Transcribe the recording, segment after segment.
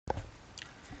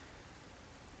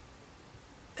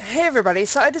Hey everybody,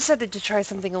 so I decided to try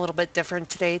something a little bit different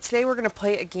today. Today we're going to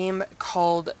play a game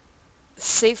called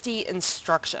Safety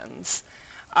Instructions.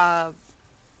 Uh,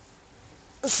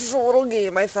 this is a little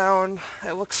game I found.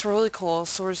 It looks really cool,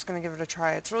 so we're just going to give it a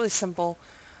try. It's really simple.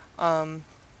 Um,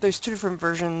 there's two different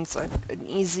versions, an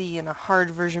easy and a hard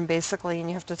version basically, and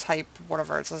you have to type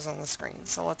whatever it says on the screen.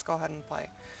 So let's go ahead and play.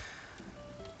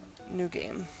 New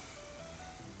game.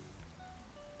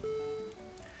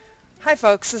 Hi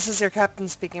folks, this is your captain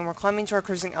speaking. We're climbing to our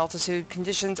cruising altitude.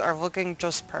 Conditions are looking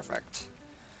just perfect.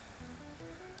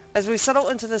 As we settle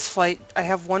into this flight, I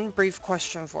have one brief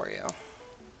question for you.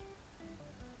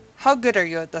 How good are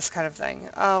you at this kind of thing?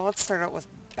 Let's start out with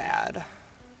bad.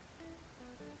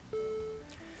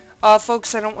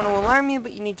 Folks, I don't want to alarm you,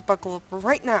 but you need to buckle up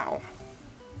right now.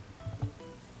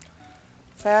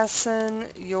 Fasten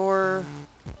your...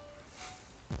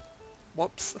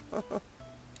 Whoops.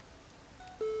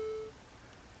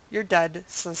 You're dead.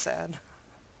 So sad.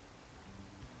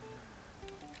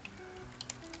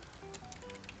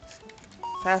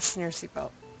 Fasten your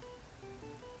seatbelt.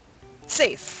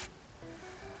 Safe.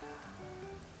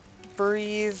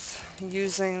 Breathe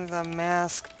using the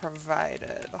mask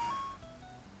provided.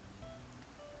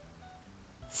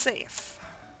 Safe.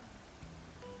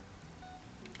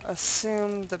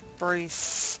 Assume the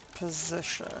brace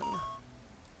position.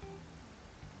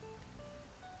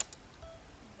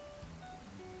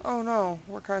 Oh no,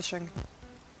 we're crashing.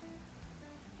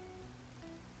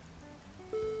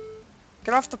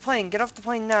 Get off the plane. Get off the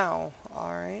plane now.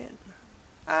 Alright.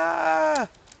 Ah!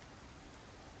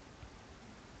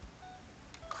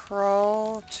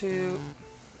 Crawl to...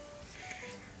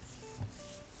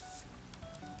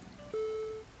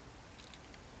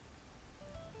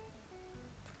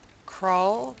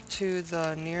 Crawl to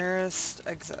the nearest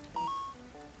exit.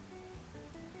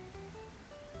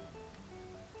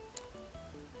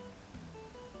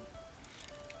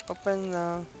 Open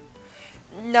the...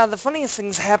 Now, the funniest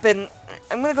things happen...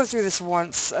 I'm gonna go through this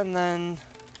once, and then...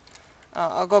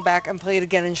 I'll go back and play it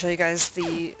again and show you guys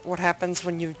what happens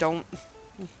when you don't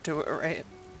do it right.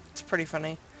 It's pretty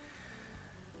funny.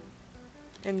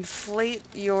 Inflate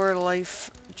your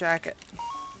life jacket.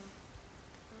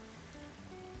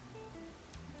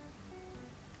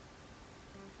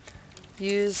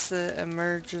 Use the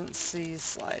emergency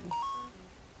slide.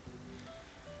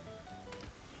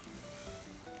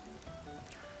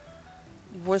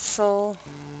 Whistle.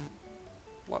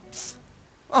 Whoops.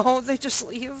 Oh, they just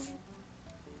leave?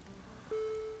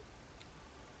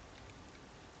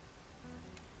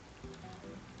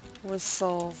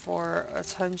 Whistle for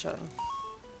attention.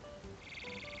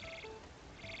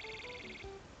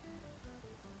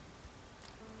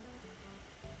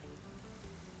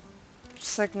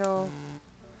 Signal.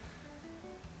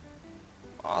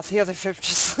 Oh, the other ship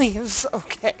just leaves.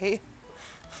 Okay.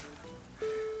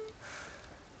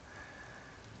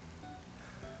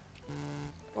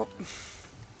 Oh.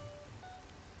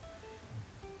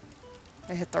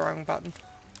 I hit the wrong button.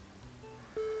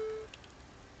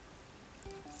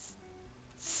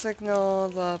 Signal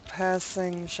the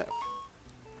passing ship.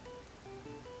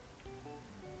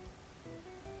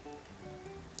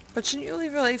 But shouldn't you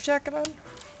leave your life jacket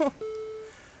on?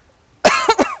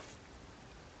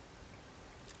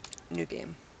 New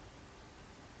game.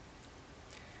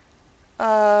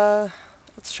 Uh,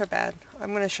 let's try bad.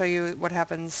 I'm gonna show you what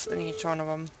happens in each one of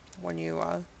them when you,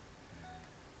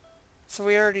 So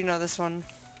we already know this one.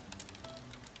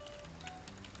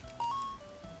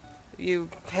 You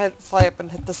fly up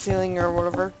and hit the ceiling or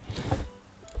whatever.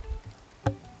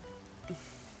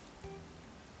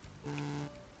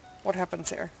 What happens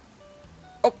here?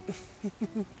 Oh!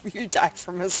 You die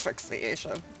from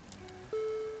asphyxiation.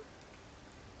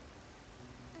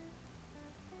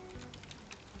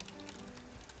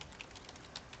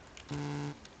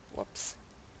 Whoops.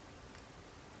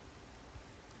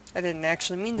 I didn't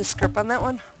actually mean to script on that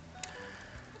one.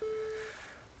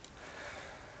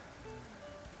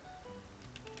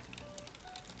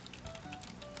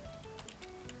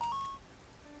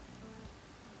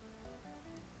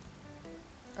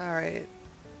 Alright.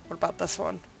 What about this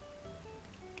one?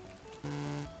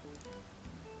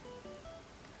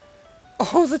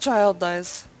 Oh, the child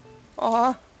dies.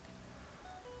 Aw.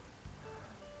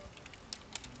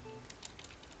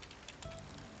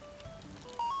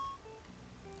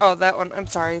 Oh, that one. I'm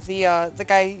sorry. The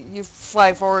guy, you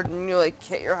fly forward and you, like,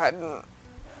 hit your head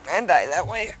and die that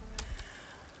way.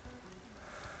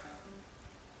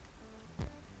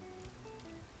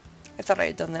 I thought I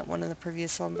had done that one in the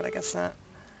previous one, but I guess not.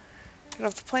 Get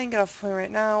off the plane, get off the plane right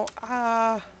now.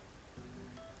 Ah.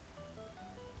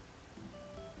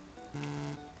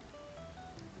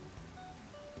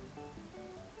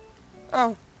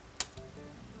 Oh.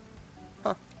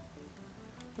 Huh.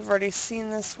 We've already seen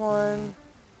this one.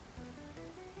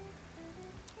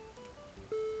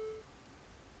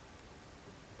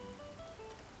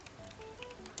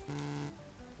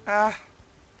 Ah.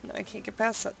 No, I can't get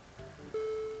past it.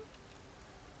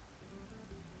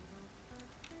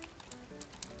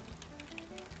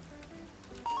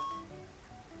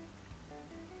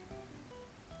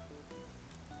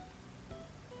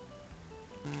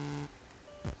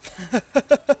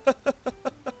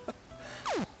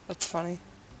 That's funny.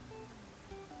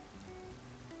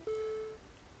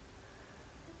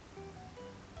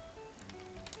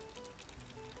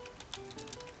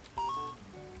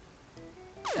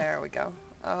 There we go.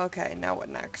 Okay, now what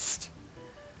next?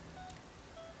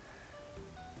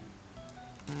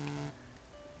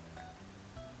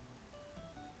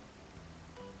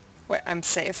 Wait, I'm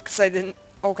safe because I didn't...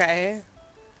 Okay.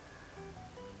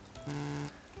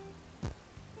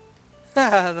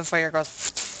 The fire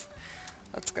goes...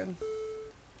 That's good.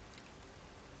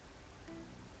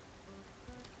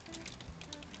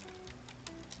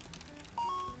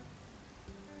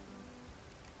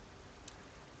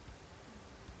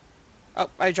 Oh,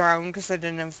 I drowned because I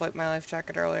didn't inflate my life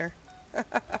jacket earlier.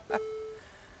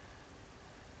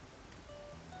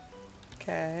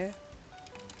 Okay.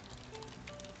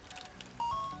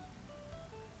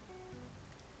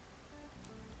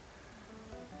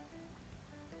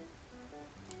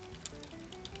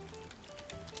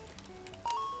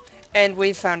 And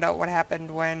we found out what happened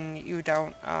when you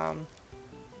don't, Oh,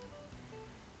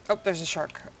 there's a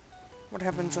shark. What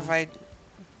happens if I...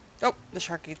 Oh, the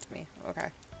shark eats me. Okay.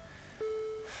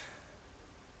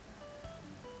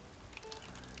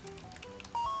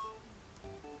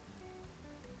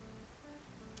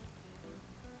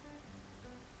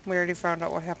 We already found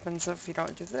out what happens if you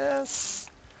don't do this.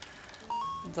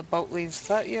 The boat leaves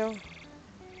without you.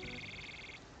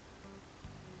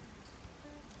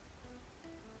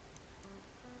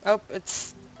 Oh,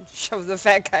 it's... Shove the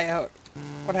fat guy out.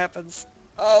 What happens?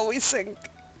 Oh, we sink.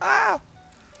 Ah!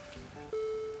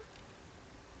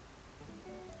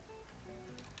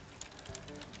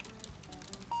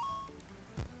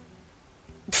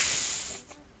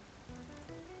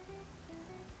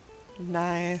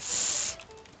 Nice.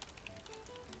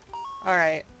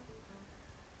 Alright.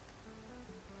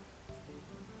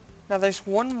 Now there's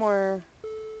one more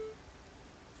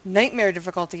nightmare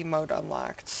difficulty mode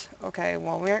unlocked. Okay,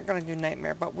 well we aren't going to do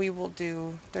nightmare, but we will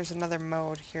do... There's another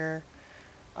mode here.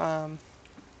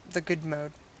 The good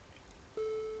mode.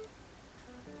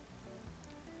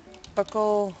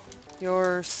 Buckle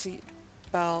your seat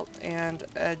belt and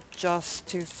adjust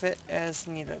to fit as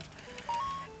needed.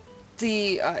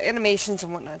 The animations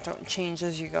and whatnot don't change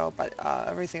as you go, but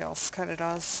everything else kind of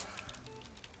does.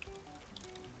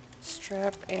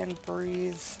 Strap and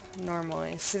breathe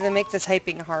normally. See, they make the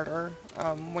typing harder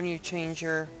when you change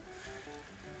your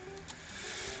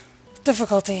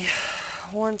difficulty.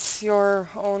 Once your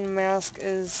own mask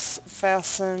is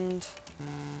fastened...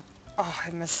 Oh, I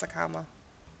missed the comma.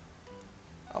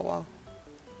 Oh well.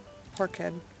 Poor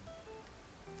kid.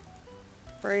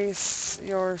 Brace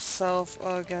yourself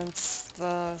against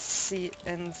the seat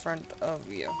in front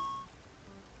of you.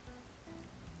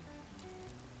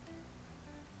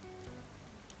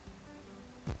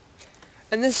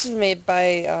 And this is made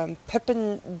by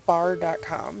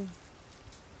pippinbar.com.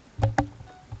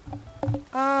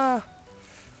 Ah,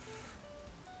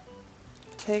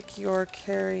 take your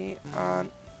carry on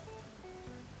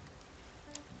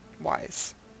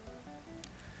wise.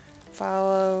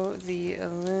 Follow the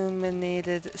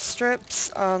illuminated strips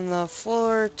on the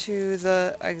floor to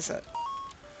the exit.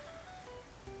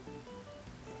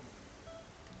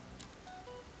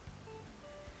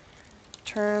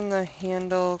 Turn the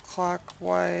handle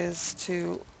clockwise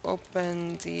to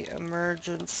open the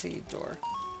emergency door.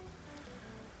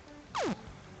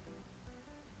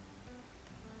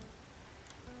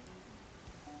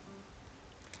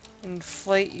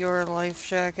 Inflate your life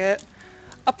jacket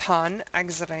upon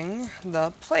exiting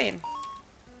the plane.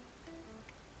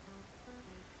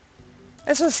 I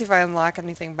just want to see if I unlock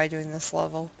anything by doing this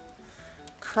level.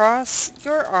 Cross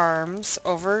your arms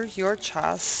over your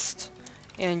chest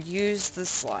and use the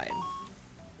slide.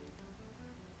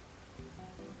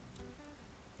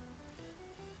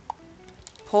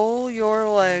 Pull your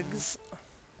legs...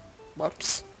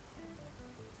 Whoops.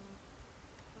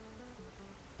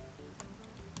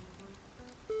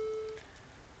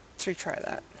 Let's retry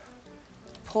that.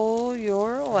 Pull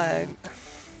your leg...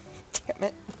 Damn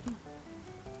it.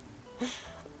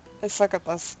 I suck at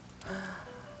this.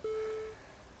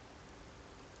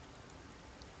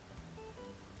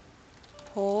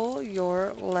 Pull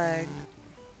your leg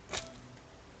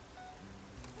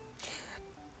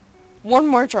One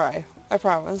more try. I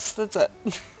promise. That's it.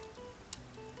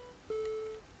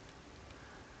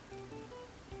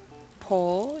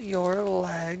 Pull your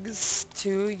legs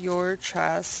to your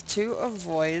chest to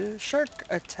avoid shark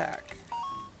attack.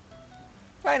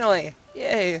 Finally!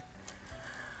 Yay!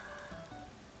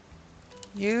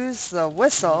 Use the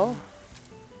whistle.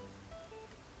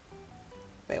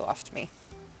 They left me.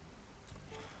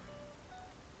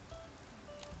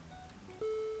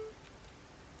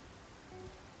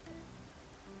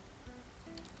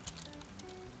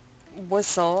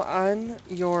 Whistle on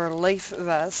your life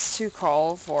vest to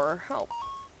call for help.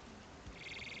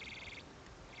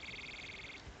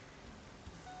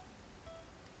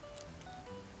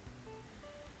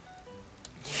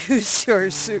 Use your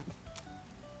suit.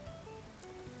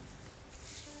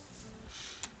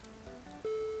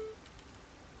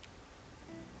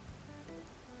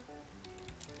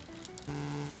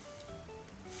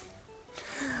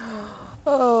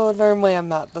 Oh, normally I'm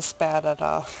not this bad at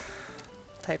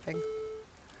typing.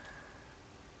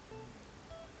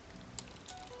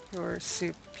 Your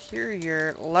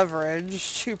superior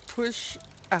leverage to push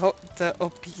out the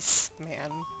obese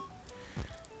man.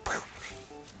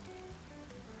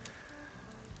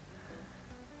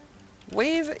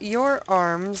 Wave your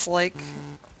arms like...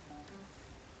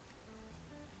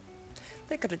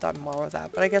 They could have done more with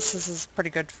that, but I guess this is pretty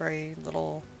good for a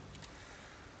little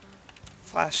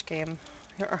flash game.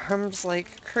 Your arms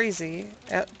like crazy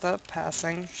at the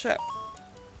passing ship.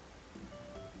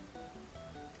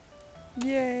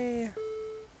 Yay!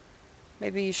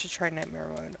 Maybe you should try Nightmare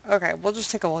Mode. Okay, we'll just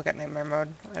take a look at Nightmare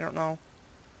Mode. I don't know.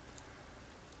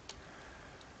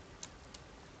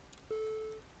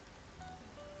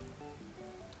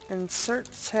 Insert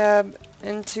tab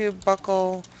into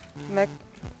buckle mech...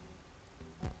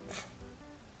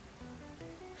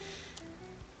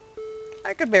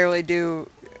 I could barely do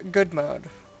good mode.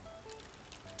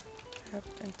 Tap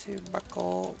into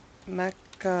buckle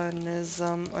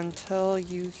mechanism until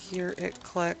you hear it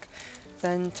click,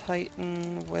 then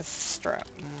tighten with strap.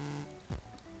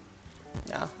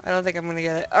 No, I don't think I'm gonna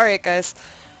get it. Alright guys,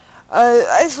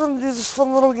 I just wanted to do this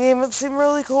fun little game. It seemed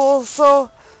really cool,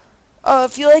 so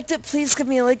if you liked it, please give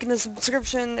me a like and a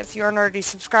subscription if you aren't already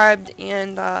subscribed,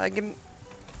 and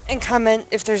comment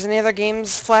if there's any other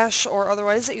games, Flash or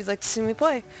otherwise, that you'd like to see me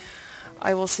play.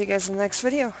 I will see you guys in the next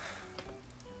video.